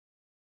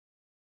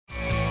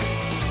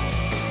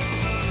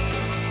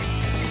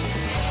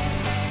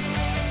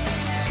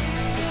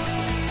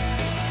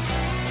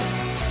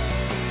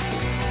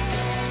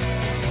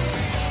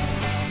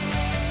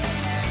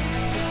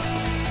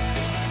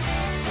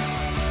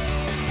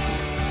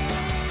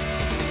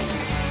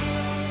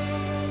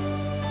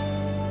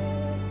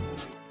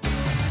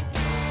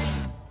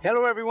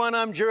Hello, everyone.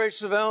 I'm Jerry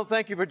Savelle.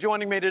 Thank you for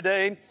joining me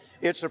today.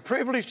 It's a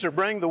privilege to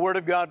bring the Word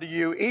of God to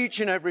you each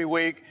and every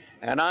week,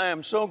 and I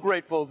am so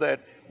grateful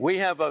that we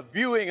have a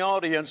viewing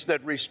audience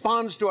that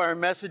responds to our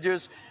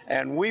messages,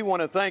 and we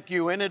want to thank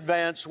you in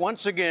advance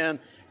once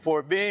again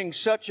for being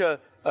such a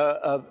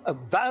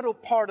vital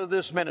part of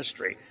this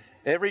ministry.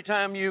 Every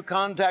time you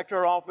contact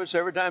our office,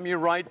 every time you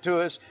write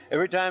to us,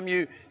 every time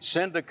you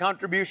send a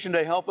contribution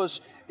to help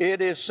us, it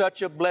is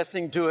such a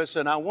blessing to us,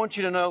 and I want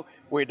you to know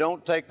we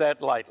don't take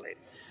that lightly.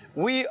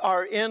 We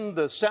are in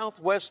the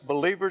Southwest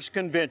Believers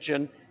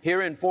Convention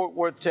here in Fort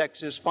Worth,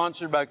 Texas,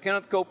 sponsored by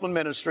Kenneth Copeland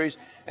Ministries.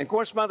 And of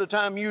course, by the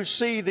time you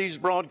see these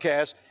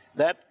broadcasts,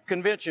 that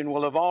convention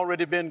will have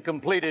already been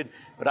completed.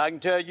 But I can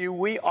tell you,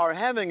 we are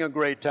having a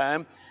great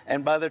time.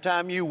 And by the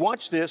time you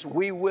watch this,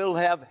 we will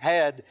have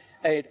had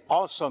an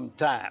awesome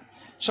time.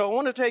 So I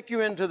want to take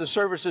you into the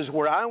services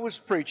where I was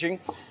preaching,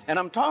 and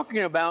I'm talking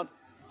about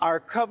our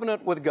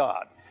covenant with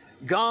God.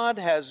 God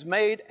has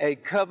made a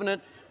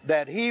covenant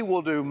that He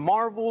will do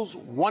marvels,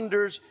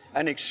 wonders,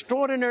 and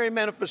extraordinary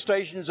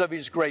manifestations of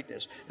His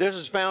greatness. This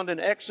is found in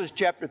Exodus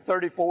chapter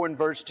 34 and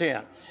verse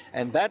 10.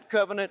 And that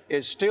covenant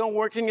is still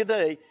working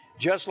today,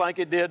 just like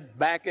it did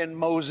back in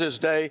Moses'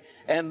 day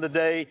and the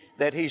day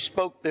that he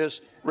spoke this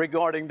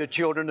regarding the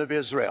children of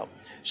Israel.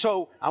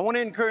 So I want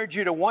to encourage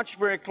you to watch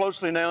very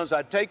closely now as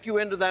I take you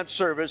into that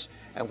service.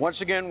 And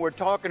once again, we're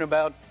talking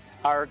about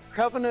our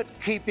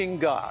covenant-keeping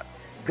God.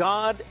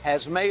 God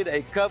has made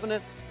a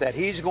covenant that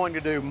He's going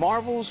to do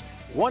marvels,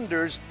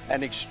 wonders,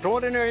 and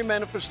extraordinary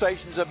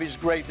manifestations of His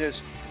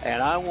greatness,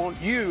 and I want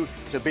you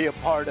to be a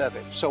part of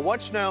it. So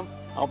watch now.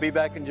 I'll be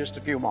back in just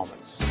a few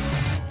moments.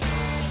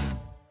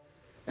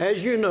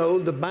 As you know,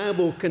 the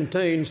Bible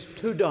contains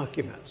two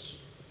documents,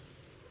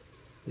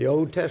 the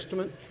Old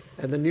Testament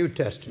and the New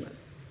Testament.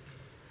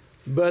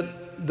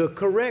 But the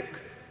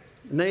correct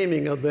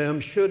naming of them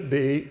should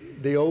be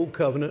the Old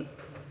Covenant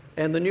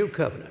and the New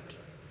Covenant.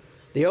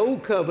 The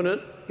Old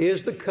Covenant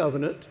is the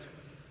covenant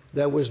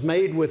that was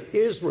made with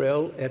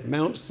Israel at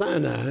Mount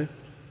Sinai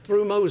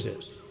through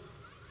Moses.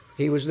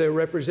 He was their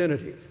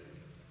representative.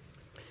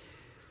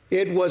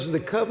 It was the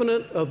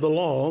covenant of the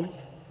law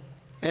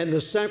and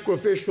the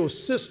sacrificial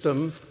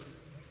system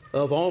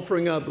of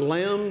offering up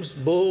lambs,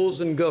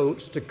 bulls, and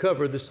goats to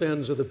cover the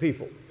sins of the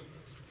people.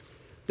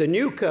 The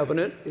New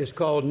Covenant is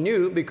called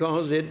new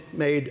because it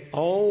made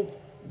all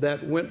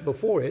that went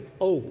before it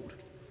old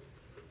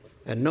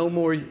and no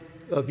more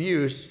of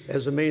use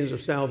as a means of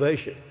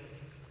salvation.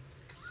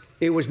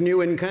 It was new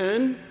in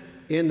kind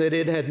in that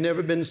it had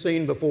never been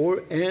seen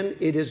before, and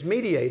it is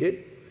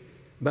mediated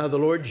by the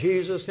Lord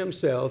Jesus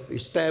Himself,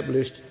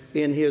 established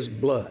in His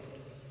blood.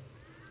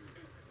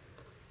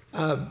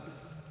 I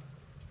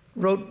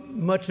wrote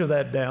much of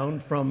that down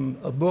from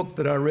a book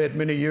that I read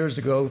many years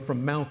ago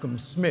from Malcolm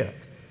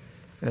Smith.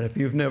 And if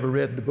you've never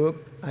read the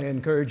book, I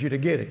encourage you to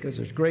get it because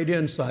there's great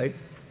insight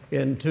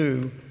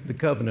into the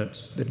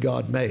covenants that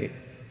God made.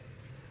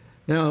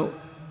 Now,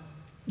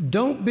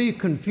 don't be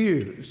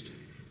confused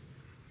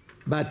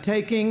by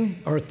thinking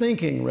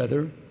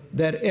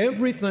that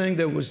everything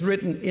that was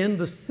written in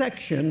the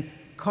section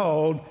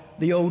called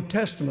the Old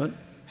Testament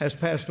has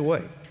passed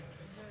away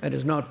and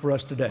is not for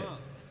us today.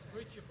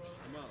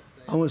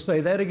 I want to say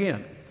that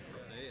again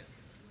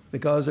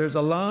because there's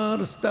a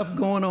lot of stuff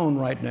going on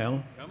right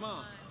now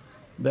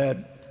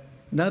that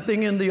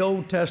nothing in the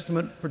Old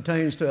Testament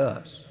pertains to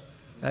us.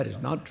 That is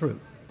not true.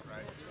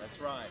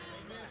 That's right.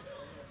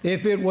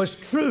 If it was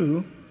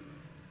true,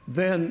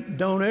 then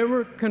don't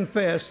ever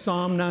confess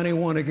Psalm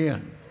 91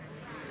 again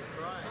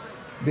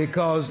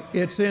because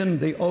it's in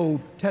the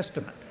Old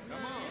Testament.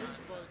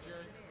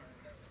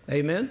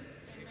 Amen?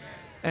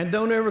 And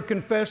don't ever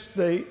confess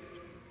the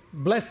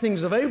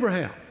blessings of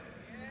Abraham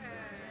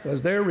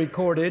because they're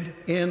recorded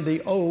in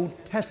the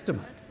Old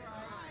Testament.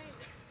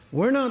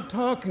 We're not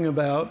talking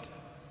about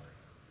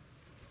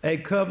a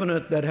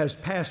covenant that has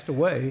passed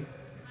away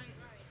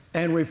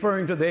and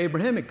referring to the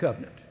Abrahamic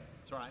covenant.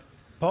 That's right.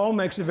 Paul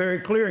makes it very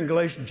clear in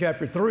Galatians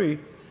chapter 3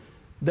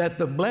 that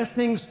the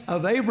blessings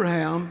of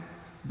Abraham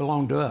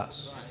belong to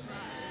us.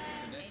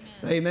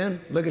 Right.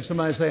 Amen. Look at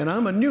somebody saying,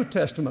 I'm a New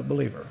Testament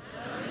believer.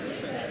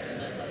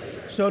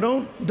 So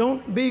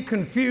don't be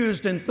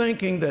confused in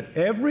thinking that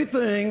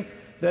everything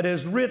that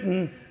is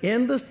written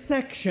in the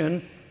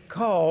section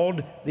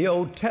called the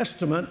Old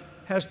Testament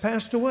has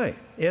passed away.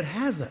 It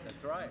hasn't.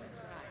 That's right.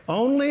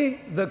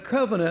 Only the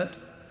covenant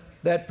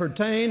that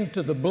pertained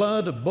to the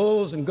blood of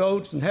bulls and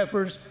goats and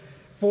heifers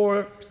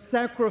for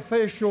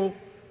sacrificial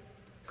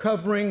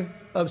covering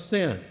of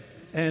sin.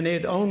 And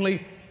it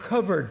only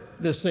covered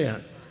the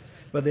sin.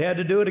 But they had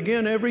to do it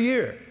again every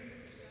year.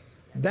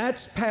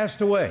 That's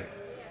passed away.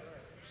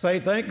 Say,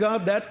 thank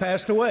God that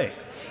passed away.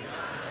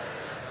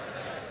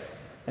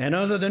 And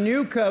under the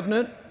new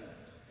covenant,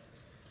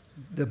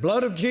 the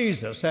blood of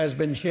Jesus has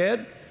been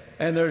shed,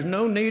 and there's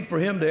no need for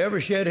Him to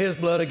ever shed His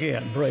blood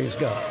again. Praise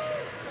God.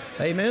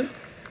 Amen.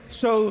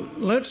 So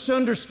let's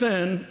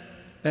understand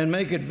and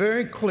make it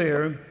very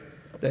clear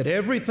that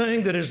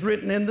everything that is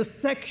written in the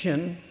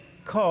section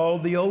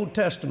called the Old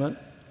Testament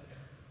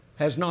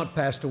has not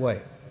passed away.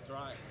 That's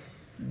right.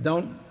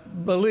 Don't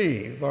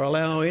believe or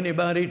allow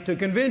anybody to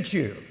convince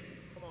you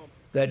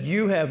that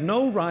you have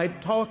no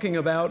right talking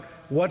about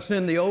what's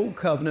in the Old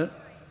Covenant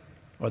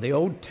or the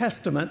Old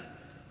Testament,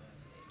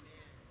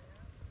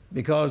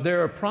 because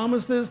there are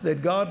promises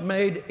that God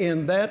made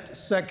in that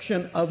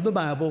section of the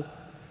Bible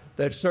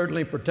that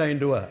certainly pertain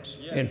to us.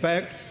 Yes. In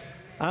fact,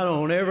 I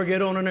don't ever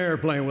get on an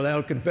airplane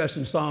without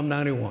confessing Psalm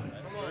 91.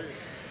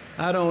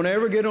 I don't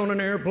ever get on an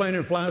airplane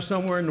and fly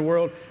somewhere in the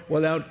world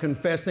without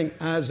confessing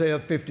Isaiah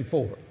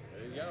 54. There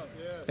you go.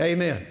 Yes.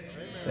 Amen. Amen.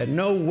 That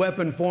no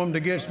weapon formed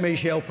against me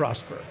shall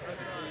prosper.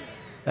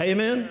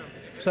 Amen.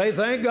 Say,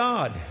 thank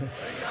God.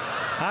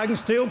 I can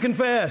still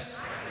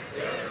confess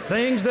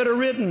things that are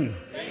written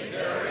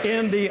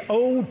in the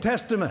Old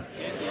Testament.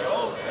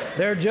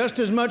 They're just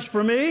as much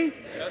for me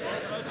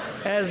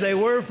as they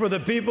were for the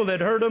people that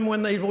heard them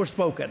when they were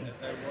spoken.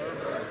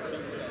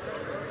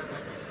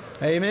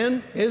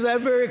 Amen. Is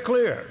that very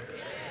clear?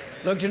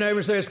 Look at your neighbor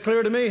and say, it's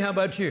clear to me. How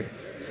about you?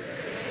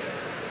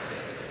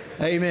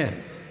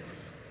 Amen.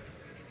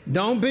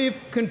 Don't be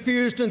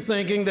confused in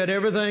thinking that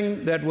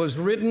everything that was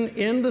written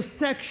in the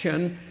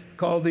section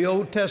called the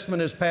Old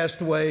Testament has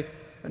passed away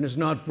and is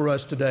not for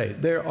us today.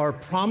 There are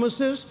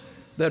promises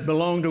that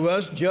belong to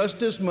us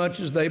just as much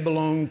as they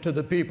belong to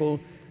the people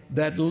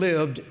that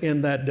lived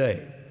in that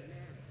day.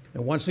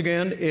 And once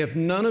again, if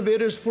none of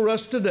it is for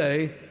us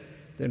today,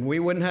 then we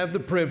wouldn't have the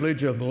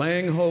privilege of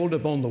laying hold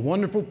upon the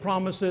wonderful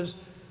promises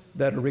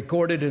that are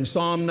recorded in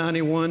Psalm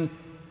 91,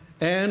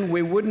 and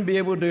we wouldn't be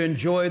able to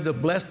enjoy the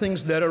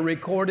blessings that are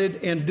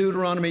recorded in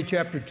Deuteronomy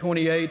chapter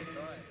 28.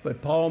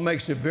 But Paul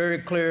makes it very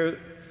clear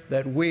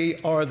that we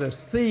are the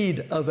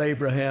seed of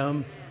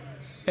Abraham,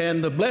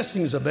 and the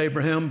blessings of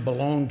Abraham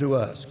belong to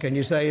us. Can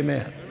you say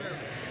amen? Amen.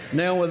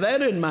 Now, with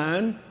that in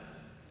mind,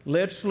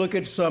 let's look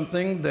at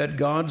something that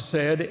God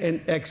said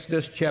in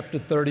Exodus chapter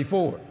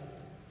 34.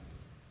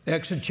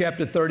 Exodus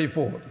chapter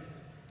 34,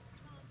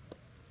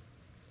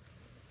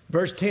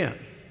 verse 10.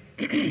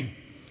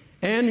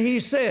 And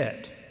he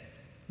said,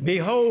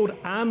 behold,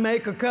 I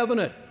make a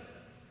covenant.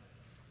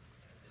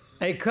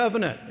 A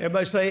covenant.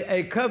 Everybody say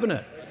a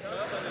covenant. A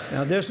covenant.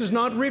 Now, this is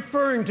not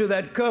referring to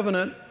that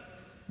covenant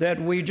that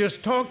we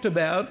just talked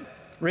about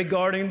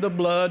regarding the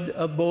blood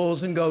of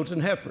bulls and goats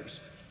and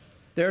heifers.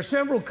 There are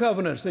several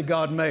covenants that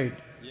God made.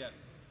 Yes.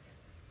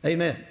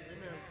 Amen. Amen.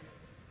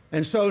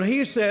 And so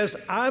he says,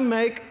 I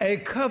make a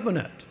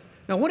covenant.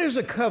 Now, what is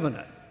a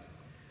covenant?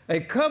 A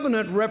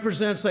covenant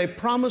represents a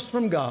promise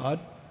from God,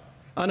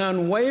 an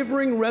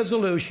unwavering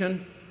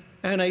resolution,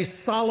 and a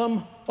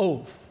solemn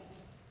oath.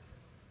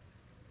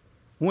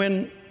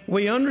 When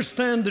we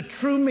understand the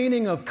true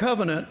meaning of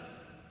covenant,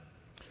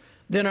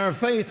 then our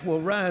faith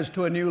will rise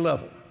to a new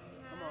level.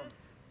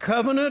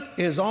 Covenant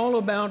is all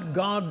about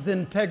God's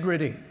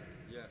integrity.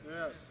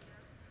 Yes.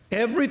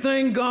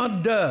 Everything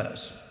God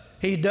does,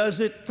 He does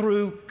it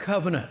through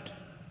covenant.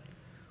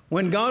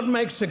 When God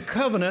makes a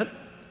covenant,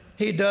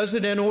 He does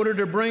it in order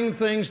to bring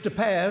things to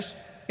pass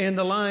in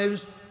the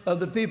lives of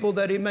the people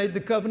that He made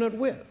the covenant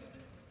with.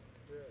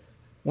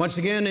 Once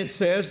again, it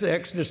says,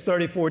 Exodus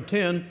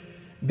 34:10,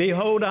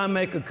 behold, I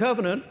make a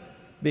covenant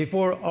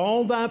before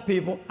all thy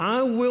people.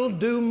 I will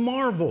do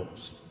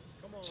marvels,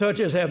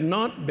 such as have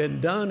not been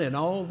done in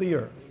all the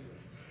earth.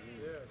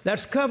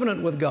 That's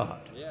covenant with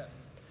God. Yes.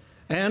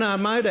 And I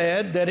might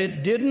add that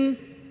it didn't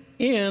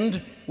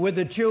end with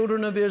the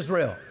children of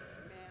Israel.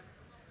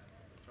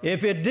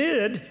 If it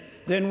did,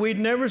 then we'd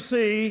never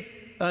see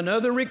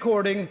another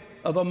recording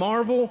of a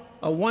marvel,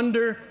 a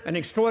wonder, an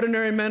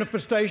extraordinary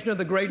manifestation of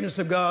the greatness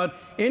of God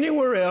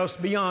anywhere else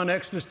beyond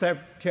Exodus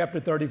chapter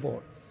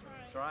 34.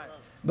 That's right.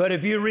 But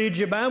if you read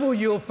your Bible,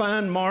 you'll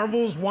find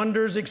marvels,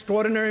 wonders,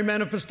 extraordinary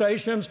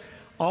manifestations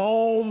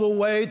all the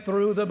way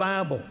through the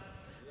Bible.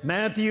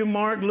 Matthew,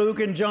 Mark, Luke,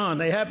 and John,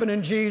 they happen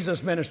in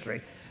Jesus'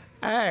 ministry.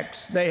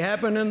 Acts, they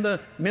happen in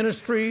the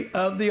ministry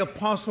of the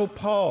Apostle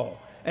Paul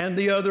and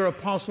the other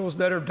apostles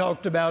that are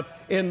talked about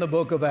in the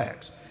book of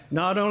Acts.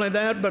 Not only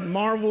that, but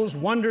marvels,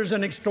 wonders,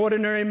 and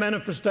extraordinary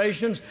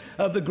manifestations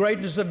of the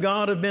greatness of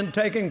God have been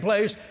taking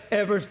place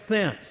ever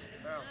since.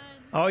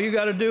 All you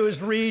got to do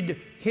is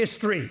read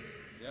history.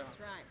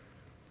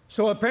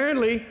 So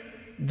apparently,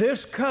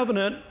 this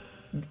covenant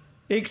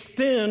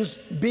extends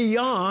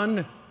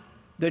beyond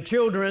the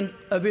children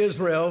of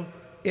Israel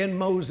in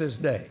Moses'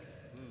 day.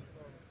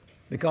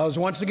 Because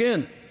once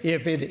again,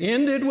 if it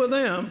ended with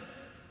them,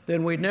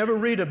 then we'd never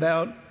read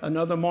about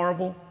another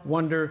marvel,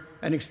 wonder,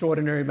 and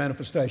extraordinary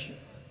manifestation.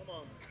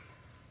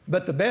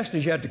 But the best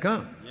is yet to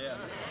come. Yes.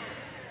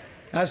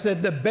 I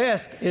said the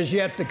best is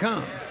yet to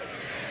come.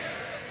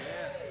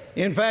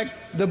 In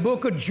fact, the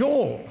book of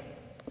Joel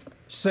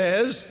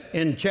says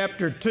in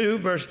chapter 2,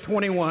 verse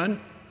 21,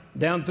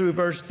 down through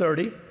verse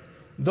 30,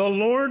 the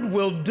Lord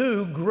will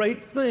do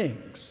great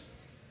things.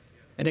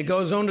 And it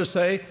goes on to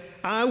say,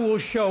 I will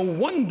show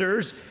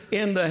wonders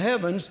in the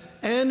heavens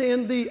and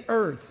in the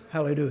earth.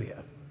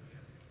 Hallelujah.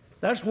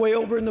 That's way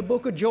over in the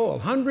book of Joel.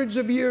 Hundreds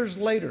of years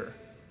later,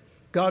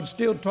 God's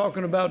still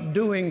talking about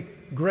doing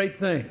great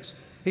things.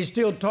 He's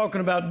still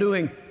talking about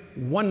doing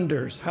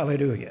wonders.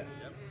 Hallelujah.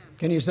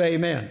 Can you say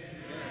amen?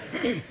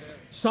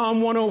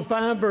 Psalm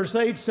 105 verse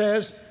 8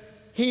 says,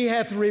 He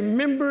hath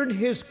remembered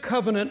His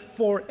covenant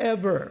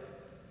forever,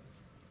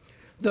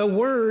 the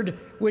word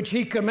which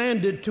He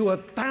commanded to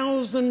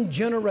 1,000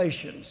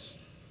 generations.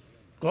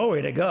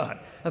 Glory to God.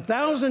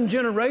 1,000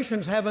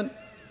 generations haven't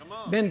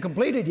been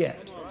completed yet.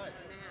 That's right.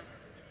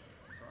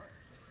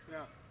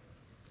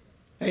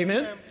 Yeah.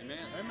 Amen? Amen.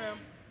 Amen.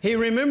 He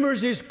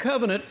remembers His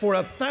covenant for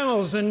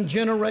 1,000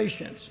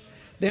 generations.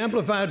 The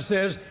Amplified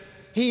says,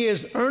 He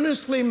is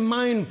earnestly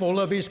mindful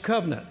of His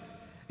covenant,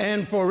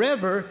 and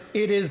forever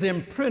it is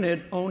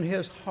imprinted on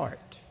His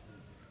heart.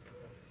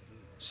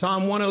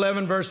 Psalm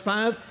 111 verse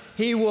 5,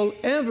 He will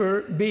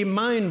ever be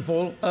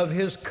mindful of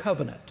His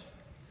covenant.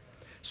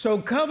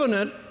 So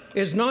covenant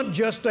is not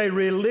just a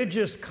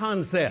religious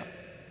concept.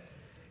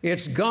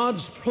 It's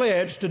God's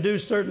pledge to do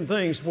certain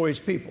things for His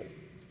people.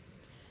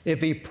 If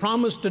He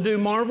promised to do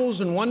marvels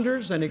and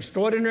wonders and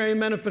extraordinary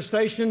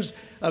manifestations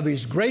of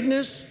His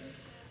greatness,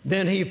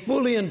 then He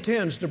fully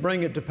intends to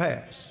bring it to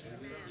pass.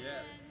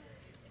 Yes.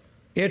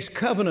 It's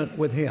covenant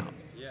with Him.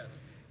 Yes.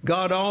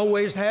 God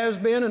always has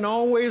been and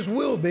always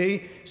will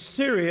be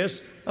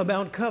serious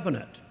about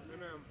covenant.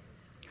 Amen.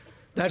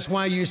 That's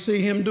why you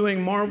see Him doing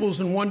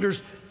marvels and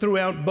wonders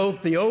throughout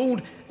both the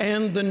Old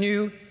and the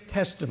New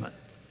Testament.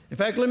 In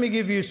fact, let me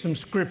give you some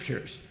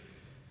scriptures.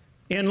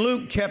 In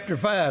Luke chapter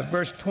 5,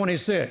 verse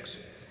 26,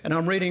 and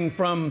I'm reading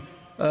from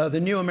the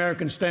New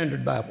American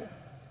Standard Bible.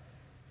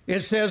 It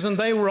says, And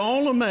they were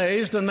all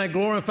amazed, and they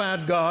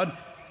glorified God,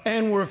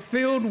 and were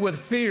filled with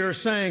fear,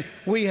 saying,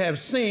 We have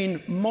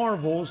seen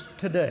marvels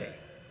today.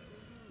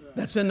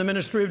 That's in the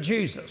ministry of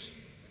Jesus.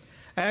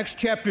 Acts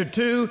chapter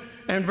 2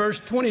 and verse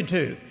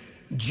 22.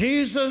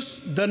 Jesus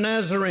the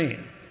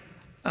Nazarene,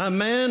 a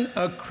man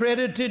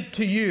accredited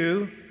to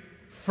you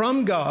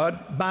from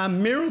God by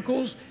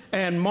miracles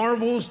and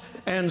marvels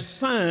and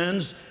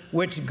signs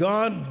which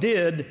God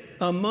did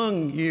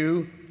among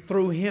you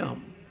through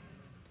Him.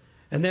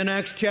 And then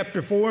Acts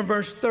chapter 4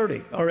 verse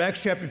 30, or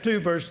Acts chapter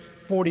 2 verse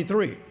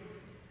 43.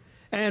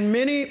 And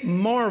many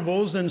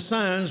marvels and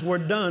signs were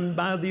done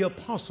by the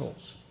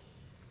apostles.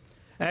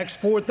 Acts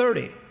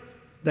 4:30,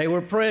 they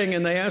were praying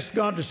and they asked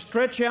God to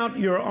stretch out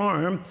your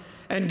arm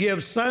and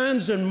give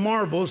signs and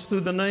marvels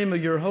through the name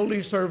of your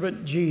holy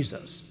servant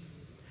Jesus.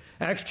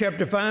 Acts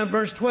chapter 5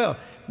 verse 12,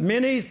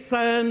 many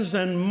signs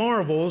and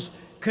marvels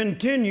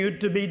continued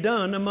to be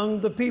done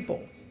among the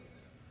people.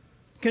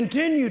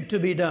 Continued to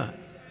be done.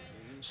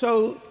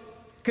 So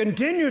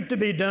continued to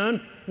be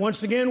done,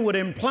 once again, would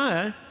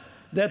imply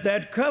that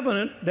that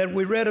covenant that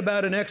we read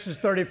about in Exodus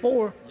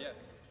 34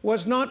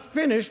 was not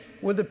finished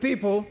with the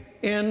people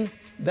in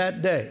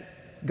that day.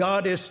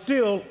 God is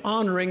still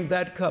honoring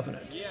that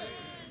covenant. Yes.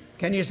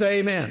 Can you say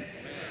amen? Amen?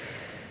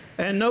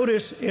 And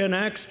notice in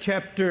Acts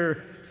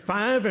chapter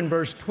 5 and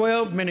verse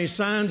 12, many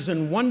signs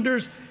and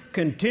wonders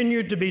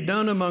continued to be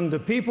done among the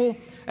people.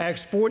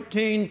 Acts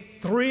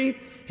 14:3,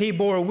 he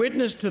bore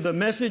witness to the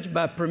message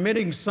by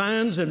permitting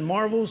signs and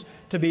marvels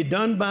to be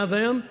done by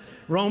them.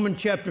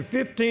 Romans chapter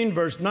 15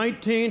 verse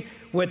 19,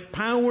 with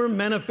power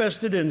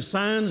manifested in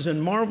signs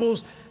and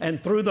marvels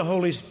and through the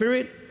Holy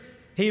Spirit.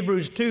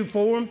 Hebrews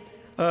 2:4,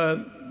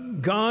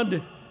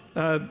 God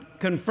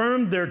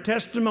confirmed their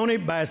testimony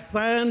by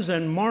signs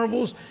and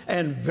marvels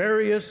and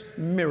various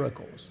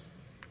miracles.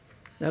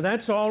 Now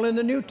that's all in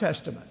the New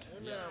Testament.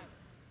 Amen.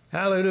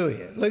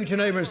 Hallelujah. Look at your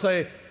neighbor and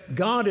say,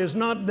 God is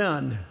not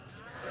done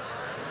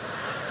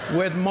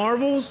with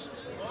marvels,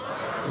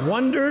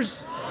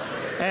 wonders,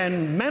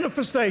 and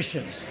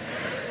manifestations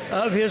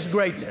of His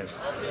greatness.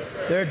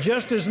 They're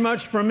just as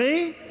much for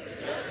me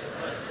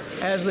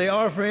as they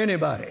are for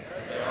anybody.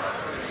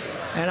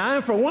 And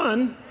I, for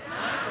one,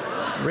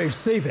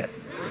 receive it.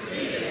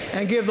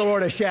 And give the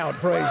Lord a shout.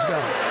 Praise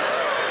God.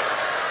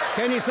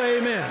 Can you say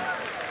amen?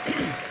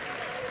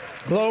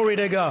 Glory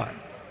to God.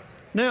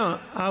 Now,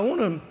 I want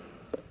to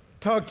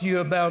talk to you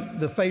about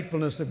the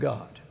faithfulness of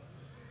God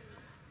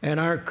and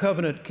our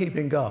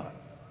covenant-keeping God.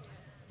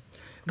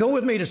 Go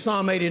with me to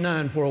Psalm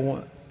 89 for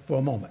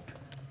a moment.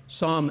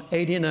 Psalm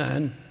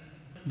 89,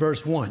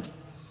 verse 1.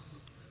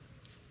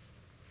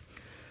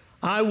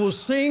 I will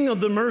sing of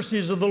the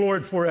mercies of the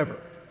Lord forever.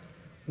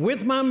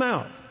 With my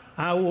mouth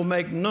I will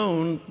make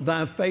known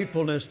thy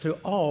faithfulness to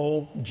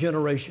all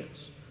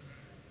generations.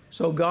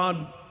 So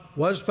God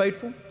was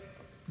faithful,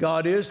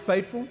 God is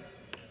faithful,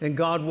 and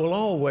God will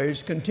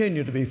always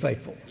continue to be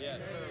faithful.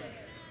 Yes.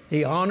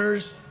 He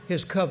honors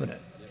His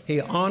covenant. He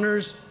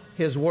honors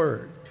His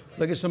word.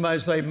 Look at somebody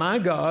and say, my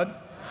God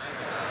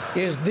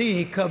is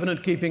the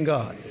covenant-keeping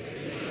God.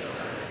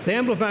 The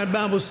Amplified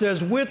Bible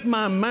says, with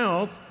my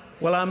mouth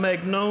will I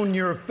make known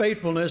your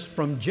faithfulness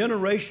from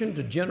generation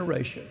to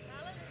generation.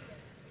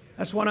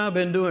 That's what I've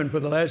been doing for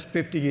the last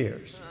 50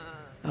 years.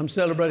 I'm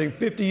celebrating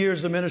 50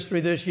 years of ministry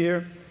this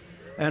year,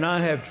 and I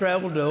have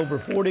traveled to over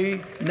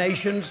 40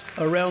 nations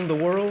around the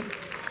world.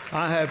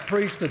 I have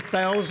preached to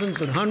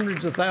thousands and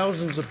hundreds of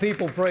thousands of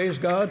people, praise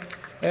God,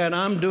 and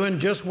I'm doing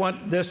just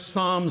what this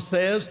psalm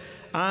says.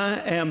 I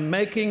am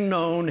making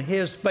known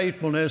His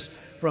faithfulness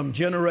from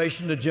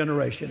generation to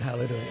generation.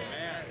 Hallelujah.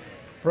 Amen.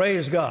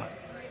 Praise God.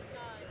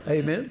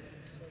 Amen.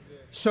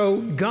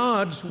 So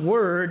God's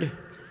word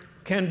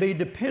can be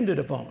depended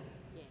upon.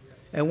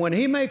 And when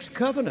he makes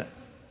covenant,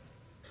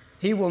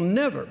 he will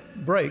never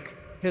break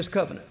his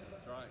covenant.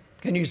 That's right.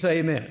 Can you say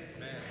amen?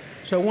 Amen.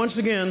 So once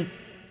again,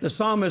 the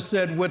psalmist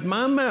said, with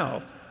my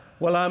mouth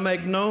will I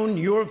make known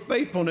your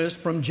faithfulness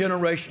from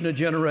generation to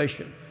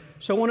generation.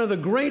 So one of the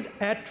great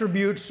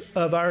attributes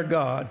of our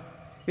God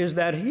is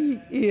that he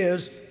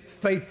is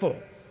faithful.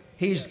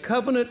 He's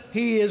covenant.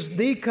 He is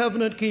the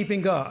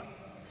covenant-keeping God.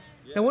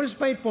 And what does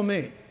faithful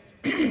mean?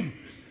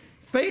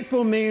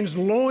 Faithful means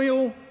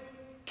loyal,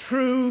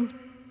 true,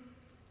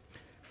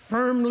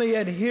 firmly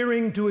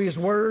adhering to his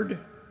word,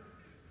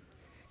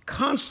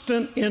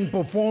 constant in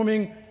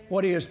performing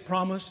what he has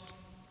promised.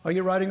 Are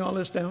you writing all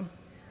this down?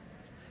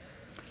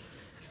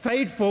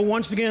 Faithful,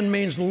 once again,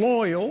 means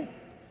loyal,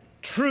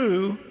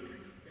 true,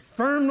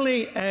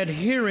 firmly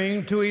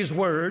adhering to his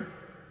word,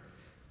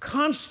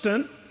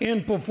 constant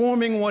in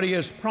performing what he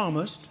has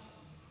promised,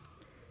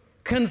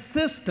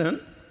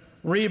 consistent,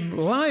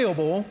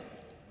 reliable,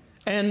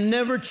 and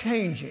never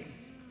changing.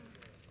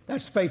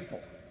 That's faithful.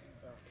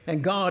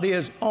 And God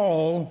is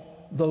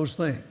all those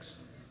things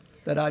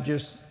that I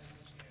just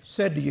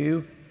said to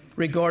you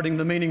regarding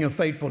the meaning of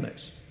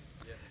faithfulness.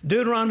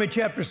 Deuteronomy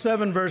chapter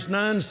 7 verse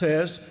 9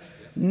 says,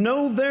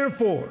 know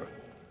therefore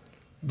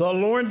the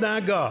Lord thy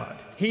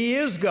God, he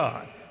is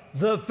God,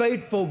 the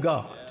faithful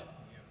God,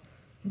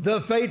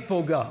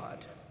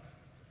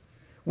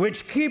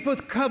 which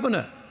keepeth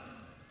covenant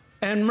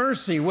and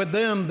mercy with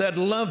them that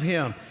love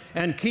him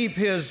and keep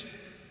his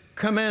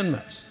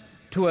commandments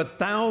to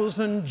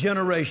 1,000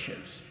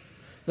 generations.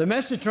 The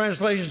Message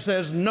translation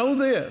says, know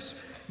this,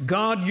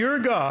 God, your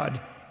God,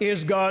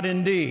 is God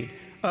indeed,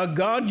 a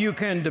God you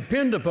can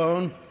depend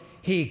upon.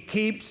 He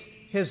keeps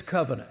his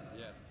covenant.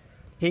 Yes.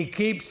 He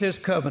keeps his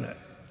covenant.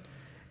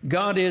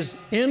 God is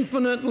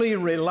infinitely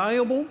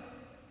reliable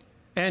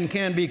and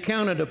can be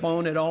counted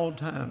upon at all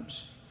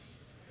times.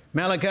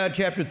 Malachi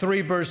chapter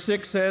 3 verse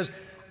 6 says,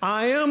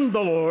 I am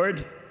the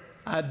Lord,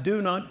 I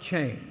do not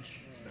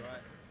change.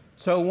 Right.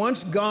 So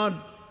once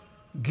God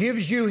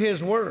gives you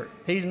his word,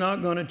 he's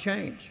not going to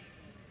change.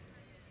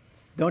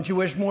 Don't you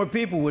wish more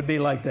people would be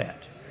like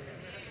that?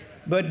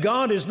 But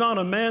God is not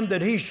a man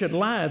that he should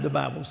lie, the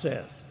Bible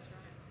says.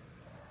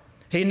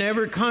 He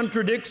never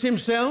contradicts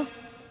himself.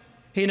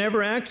 He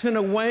never acts in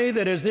a way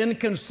that is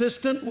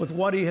inconsistent with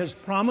what he has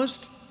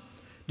promised.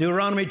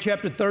 Deuteronomy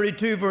chapter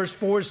 32 verse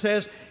 4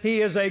 says,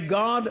 he is a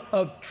God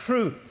of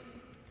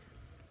truth.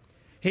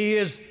 He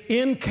is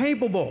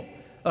incapable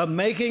of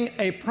making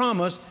a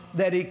promise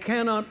that he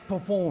cannot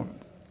perform.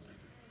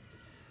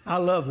 I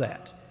love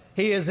that.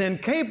 He is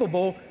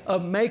incapable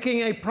of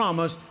making a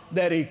promise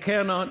that he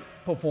cannot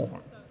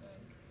perform.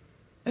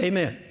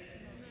 Amen.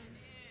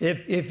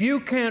 If you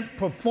can't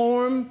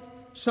perform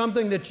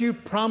something that you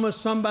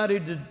promised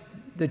somebody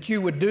that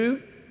you would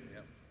do,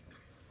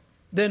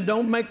 then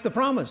don't make the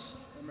promise.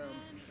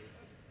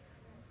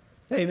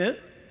 Amen.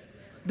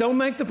 Don't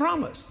make the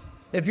promise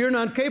if you're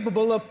not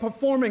capable of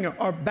performing it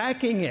or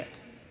backing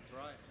it.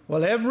 Right.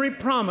 Well, every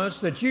promise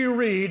that you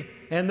read,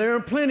 and there are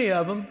plenty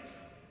of them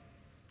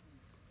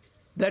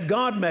that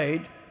God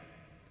made,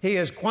 he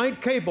is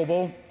quite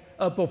capable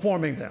of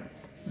performing them,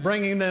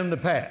 bringing them to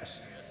pass.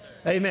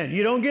 Amen.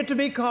 You don't get to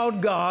be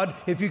called God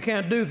if you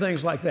can't do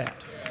things like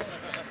that.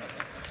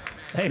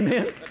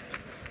 Amen.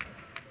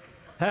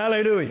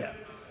 Hallelujah.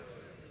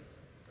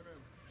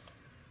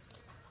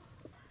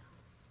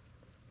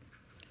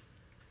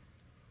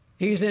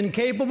 He's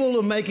incapable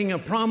of making a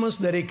promise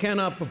that he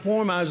cannot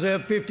perform. Isaiah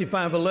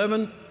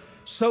 55:11,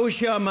 so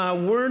shall my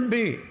word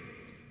be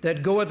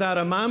that goeth out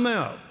of my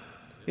mouth.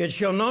 It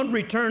shall not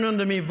return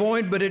unto me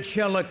void, but it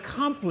shall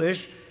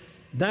accomplish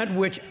that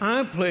which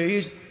I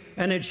please,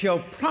 and it shall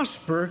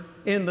prosper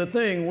in the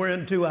thing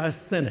whereunto I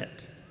sent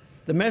it.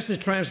 The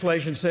Message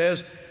translation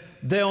says,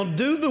 they'll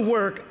do the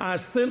work I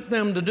sent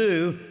them to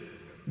do.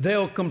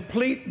 They'll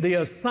complete the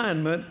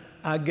assignment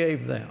I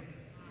gave them.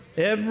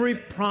 Every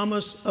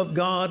promise of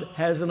God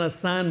has an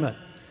assignment,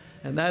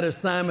 and that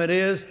assignment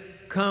is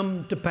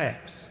come to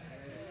pass.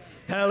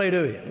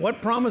 Hallelujah.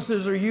 What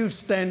promises are you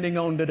standing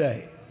on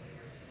today?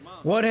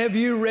 What have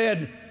you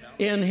read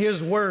in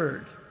his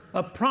word?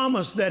 A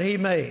promise that he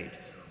made.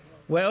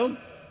 Well,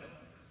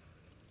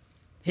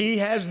 he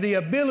has the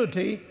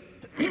ability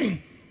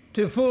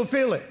to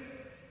fulfill it.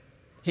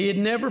 He'd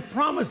never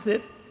promise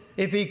it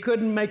if he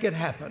couldn't make it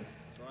happen.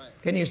 Right.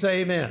 Can you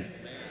say amen? Amen?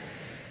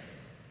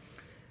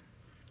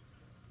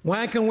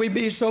 Why can we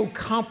be so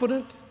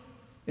confident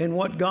in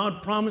what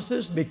God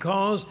promises?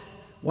 Because,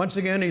 once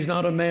again, he's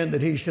not a man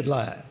that he should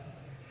lie.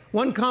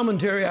 One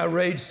commentary I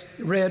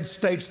read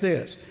states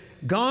this: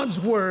 God's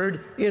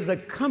word is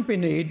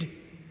accompanied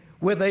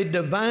with a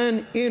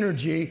divine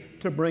energy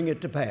to bring it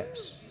to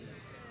pass.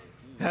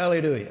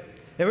 Hallelujah.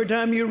 Every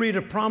time you read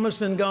a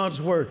promise in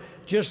God's word,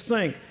 just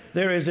think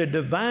there is a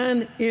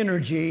divine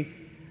energy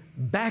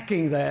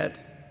backing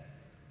that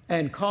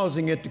and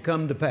causing it to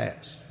come to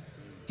pass.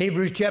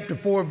 Hebrews chapter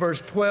 4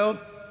 verse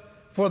 12,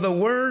 For the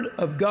word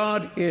of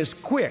God is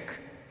quick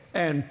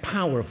and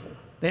powerful.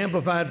 The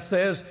Amplified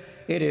says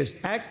it is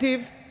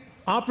active,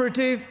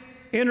 operative,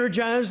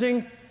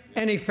 energizing,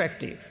 and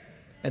effective.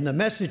 And the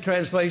Message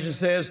translation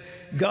says,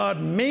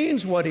 God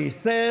means what He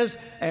says,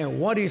 and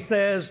what He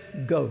says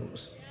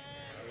goes.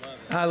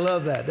 I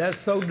love that. That's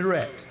so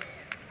direct.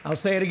 I'll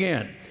say it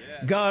again.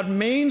 God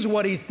means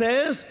what He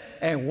says,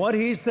 and what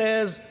He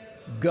says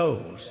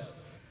goes.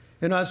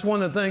 You know, that's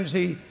one of the things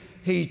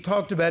he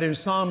talked about in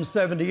Psalm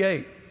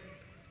 78.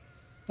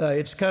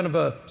 It's kind of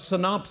a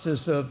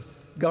synopsis of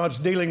God's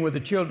dealing with the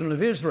children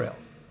of Israel.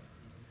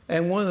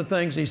 And one of the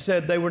things he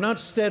said, they were not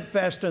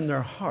steadfast in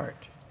their heart.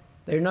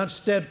 They're not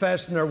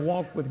steadfast in their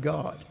walk with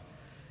God.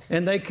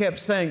 And they kept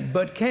saying,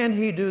 but can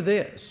He do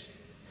this?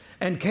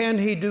 And can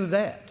He do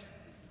that?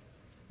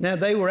 Now,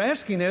 they were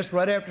asking this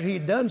right after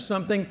He'd done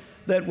something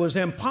that was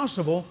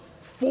impossible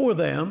for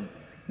them,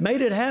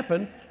 made it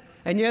happen,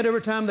 and yet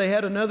every time they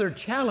had another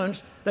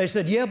challenge, they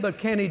said, yeah, but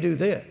can He do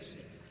this?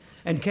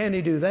 And can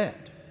He do that?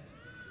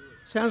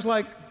 Sounds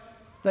like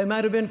they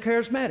might have been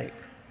charismatic.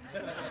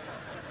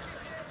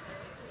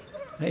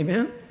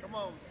 Amen?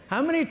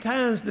 How many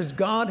times does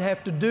God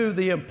have to do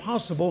the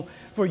impossible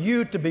for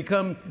you to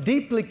become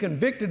deeply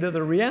convicted of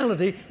the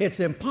reality it's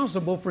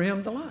impossible for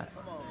Him to lie?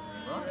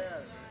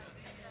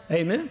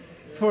 Amen?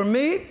 For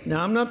me,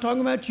 now I'm not talking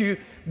about you,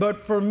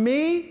 but for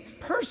me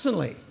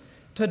personally,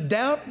 to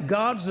doubt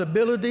God's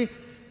ability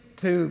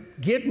to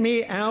get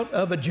me out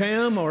of a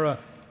jam or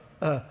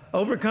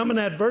overcome an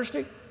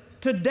adversity,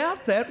 to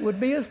doubt that would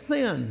be a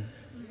sin.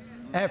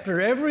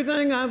 After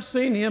everything I've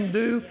seen Him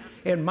do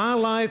in my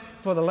life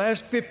for the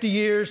last 50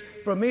 years,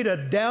 for me to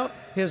doubt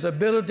His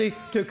ability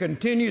to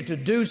continue to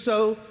do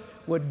so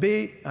would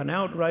be an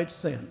outright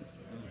sin.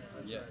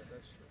 Yes,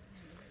 that's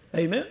true.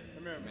 Amen?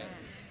 Amen.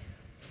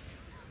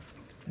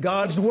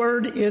 God's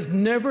Word is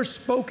never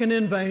spoken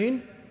in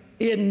vain.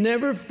 It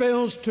never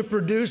fails to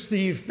produce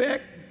the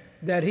effect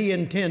that He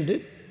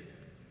intended.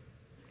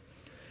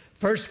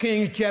 1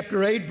 Kings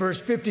chapter 8,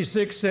 verse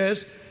 56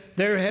 says,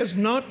 there has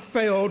not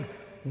failed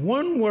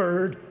one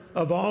word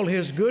of all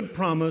His good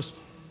promise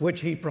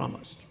which He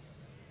promised.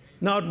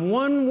 Not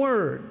one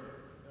word,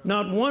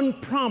 not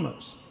one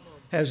promise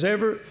has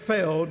ever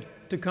failed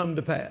to come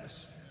to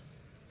pass.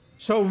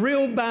 So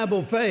real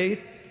Bible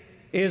faith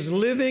is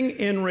living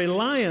in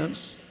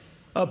reliance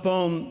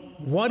upon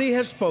what He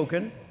has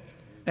spoken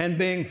and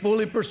being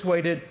fully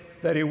persuaded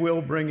that He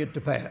will bring it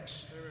to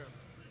pass.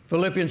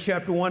 Philippians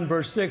chapter 1,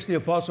 verse 6, the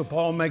Apostle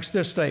Paul makes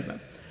this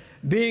statement,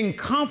 being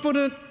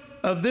confident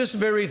of this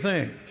very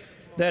thing,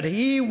 that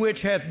He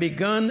which hath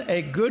begun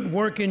a good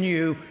work in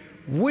you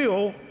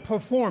will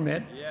perform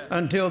it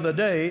until the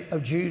day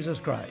of Jesus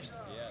Christ.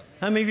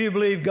 How many of you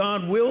believe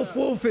God will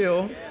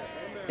fulfill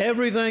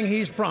everything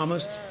He's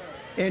promised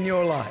in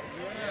your life?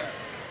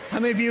 How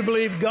many of you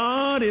believe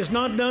God is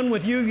not done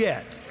with you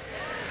yet?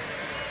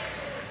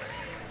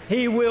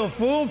 He will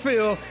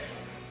fulfill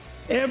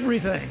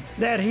everything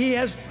that He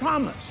has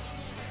promised.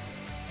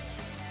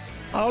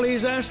 All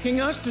He's asking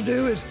us to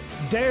do is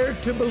dare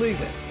to believe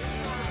it.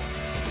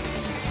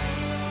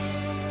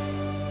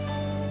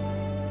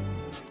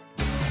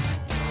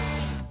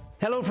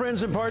 Hello,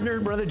 friends and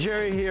partners. Brother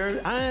Jerry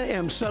here. I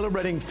am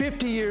celebrating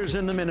 50 years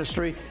in the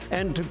ministry,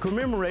 and to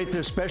commemorate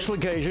this special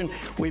occasion,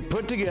 we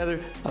put together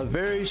a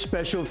very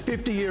special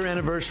 50-year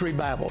anniversary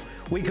Bible.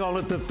 We call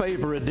it the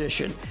Favor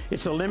Edition.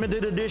 It's a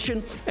limited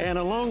edition, and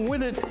along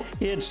with it,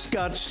 it's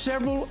got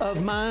several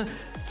of my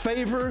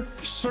favor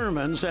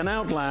sermons and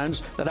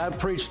outlines that I've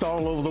preached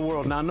all over the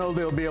world, and I know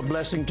they'll be a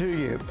blessing to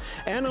you.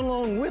 And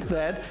along with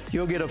that,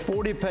 you'll get a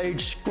 40-page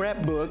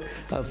scrapbook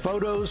of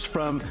photos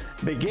from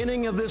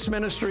beginning of this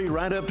ministry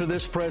right up to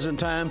this present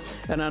time,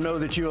 and I know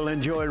that you'll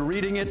enjoy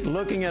reading it,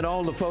 looking at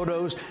all the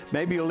photos.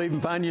 Maybe you'll even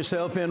find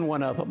yourself in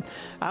one of them.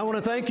 I want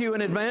to thank you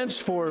in advance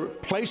for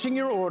placing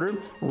your order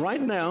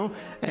right now,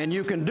 and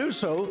you can do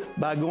so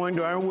by going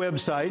to our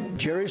website,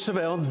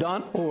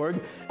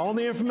 jerrysavelle.org. All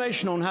the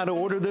information on how to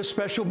order this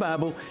special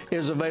Bible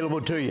is available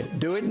to you.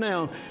 Do it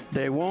now.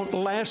 They won't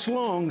last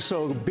long,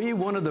 so be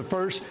one of the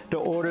first to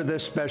order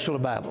this special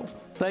Bible.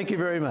 Thank you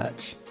very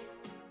much.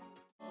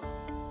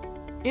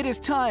 It is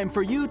time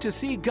for you to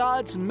see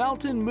God's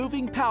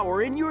mountain-moving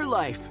power in your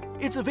life.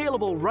 It's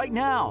available right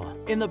now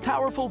in the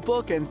powerful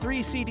book and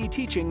 3 CD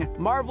teaching,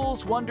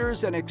 Marvels,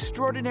 Wonders, and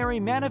Extraordinary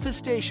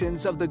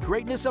Manifestations of the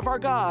Greatness of Our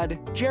God.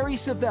 Jerry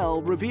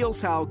Savelle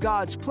reveals how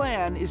God's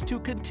plan is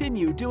to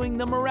continue doing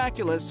the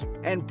miraculous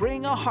and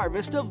bring a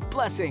harvest of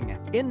blessing.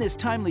 In this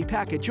timely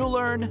package, you'll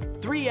learn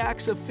 3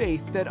 acts of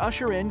faith that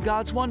usher in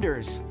God's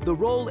wonders, the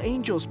role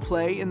angels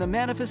play in the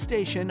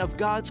manifestation of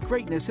God's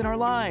greatness in our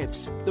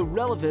lives, the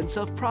relevance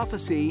of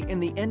prophecy in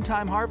the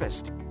end-time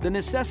harvest, the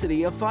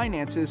necessity of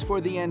finances for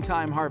the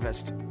end-time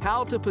harvest,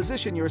 how to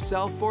position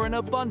yourself for an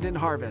abundant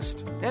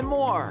harvest, and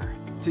more.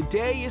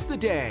 Today is the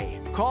day.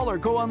 Call or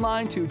go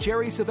online to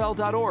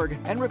jerrysavelle.org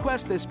and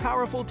request this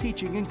powerful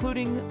teaching,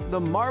 including the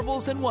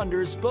Marvels and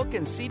Wonders book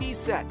and CD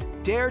set.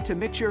 Dare to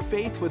mix your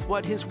faith with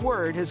what His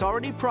Word has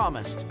already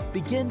promised.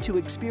 Begin to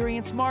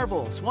experience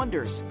marvels,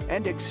 wonders,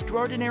 and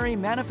extraordinary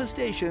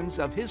manifestations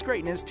of His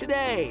greatness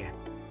today.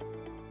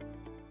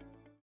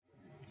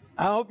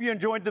 I hope you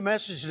enjoyed the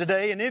message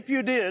today, and if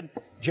you did,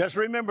 just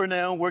remember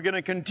now, we're going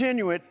to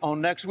continue it on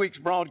next week's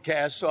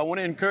broadcast, so I want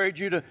to encourage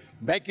you to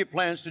make your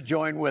plans to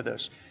join with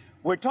us.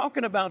 We're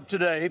talking about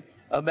today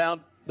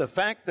about the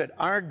fact that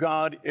our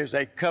God is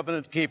a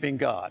covenant-keeping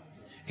God.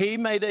 He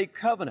made a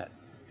covenant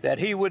that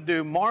He would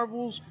do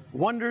marvels,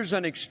 wonders,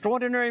 and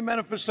extraordinary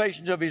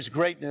manifestations of His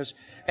greatness,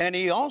 and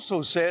He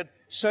also said,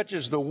 such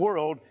as the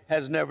world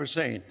has never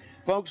seen.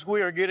 Folks,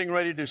 we are getting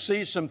ready to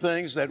see some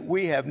things that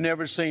we have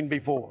never seen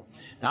before.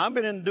 Now, I've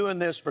been doing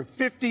this for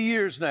 50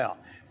 years now,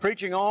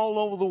 preaching all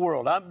over the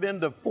world. I've been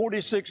to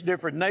 46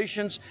 different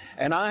nations,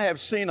 and I have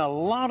seen a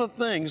lot of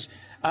things.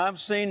 I've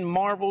seen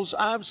marvels,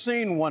 I've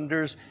seen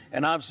wonders,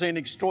 and I've seen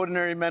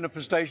extraordinary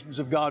manifestations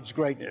of God's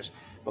greatness.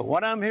 But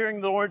what I'm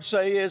hearing the Lord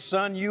say is,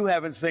 son, you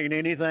haven't seen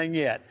anything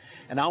yet.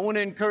 And I want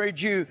to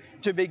encourage you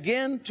to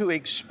begin to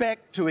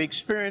expect to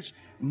experience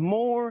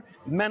more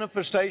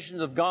manifestations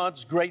of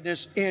God's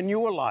greatness in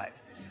your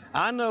life.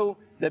 I know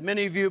that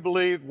many of you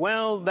believe,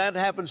 well, that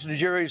happens to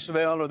Jerry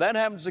Savelle, or that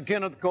happens to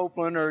Kenneth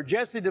Copeland, or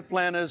Jesse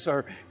Duplantis,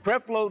 or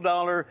Creflo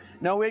Dollar.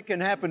 No, it can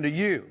happen to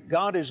you.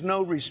 God is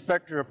no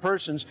respecter of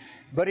persons,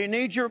 but He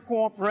needs your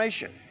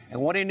cooperation. And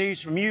what He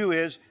needs from you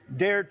is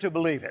dare to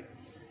believe it.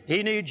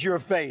 He needs your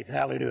faith,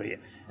 hallelujah.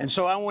 And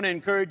so I want to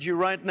encourage you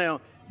right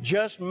now,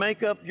 just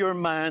make up your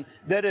mind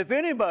that if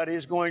anybody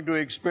is going to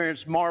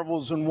experience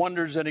marvels and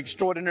wonders and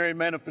extraordinary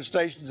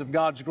manifestations of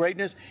God's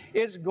greatness,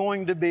 it's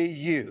going to be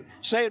you.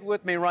 Say it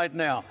with me right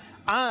now.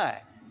 I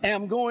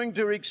am going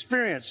to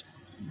experience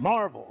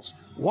marvels,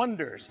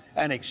 wonders,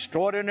 and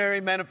extraordinary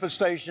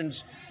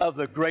manifestations of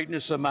the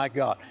greatness of my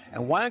God.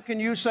 And why can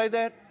you say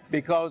that?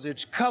 Because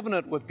it's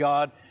covenant with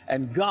God,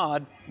 and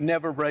God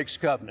never breaks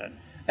covenant.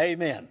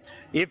 Amen.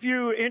 If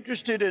you're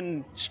interested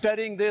in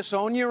studying this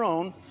on your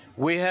own,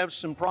 we have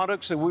some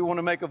products that we want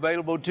to make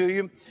available to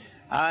you.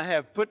 I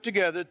have put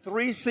together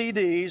 3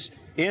 CDs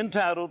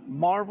entitled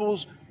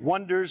Marvels,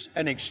 Wonders,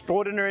 and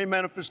Extraordinary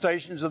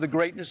Manifestations of the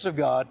Greatness of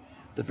God,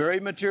 the very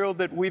material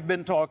that we've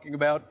been talking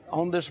about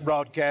on this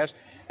broadcast.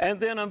 And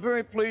then I'm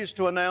very pleased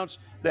to announce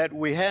that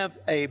we have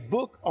a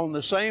book on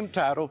the same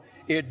title.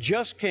 It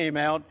just came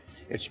out.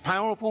 It's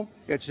powerful,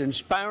 it's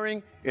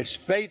inspiring, it's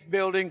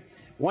faith-building.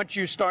 Once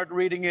you start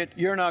reading it,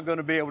 you're not going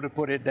to be able to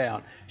put it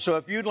down. So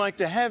if you'd like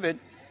to have it,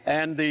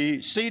 and the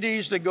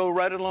CDs that go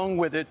right along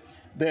with it,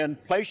 then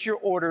place your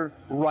order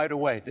right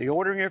away. The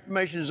ordering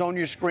information is on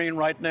your screen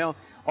right now,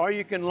 or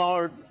you can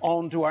log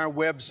on to our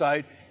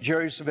website,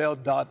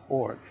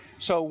 jerrysavelle.org.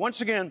 So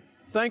once again,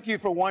 thank you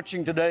for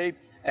watching today,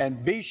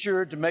 and be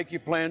sure to make your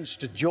plans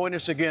to join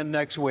us again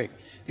next week.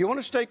 If you want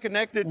to stay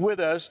connected with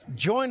us,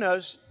 join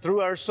us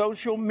through our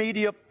social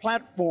media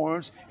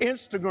platforms,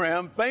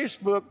 Instagram,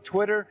 Facebook,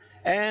 Twitter,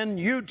 and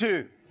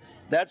YouTube.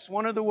 That's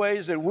one of the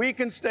ways that we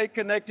can stay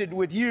connected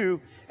with you,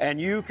 and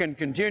you can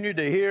continue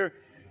to hear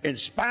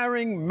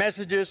inspiring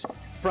messages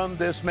from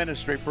this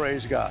ministry.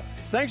 Praise God.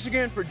 Thanks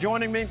again for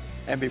joining me.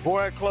 And before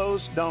I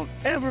close, don't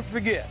ever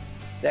forget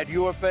that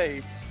your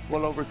faith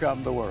will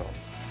overcome the world.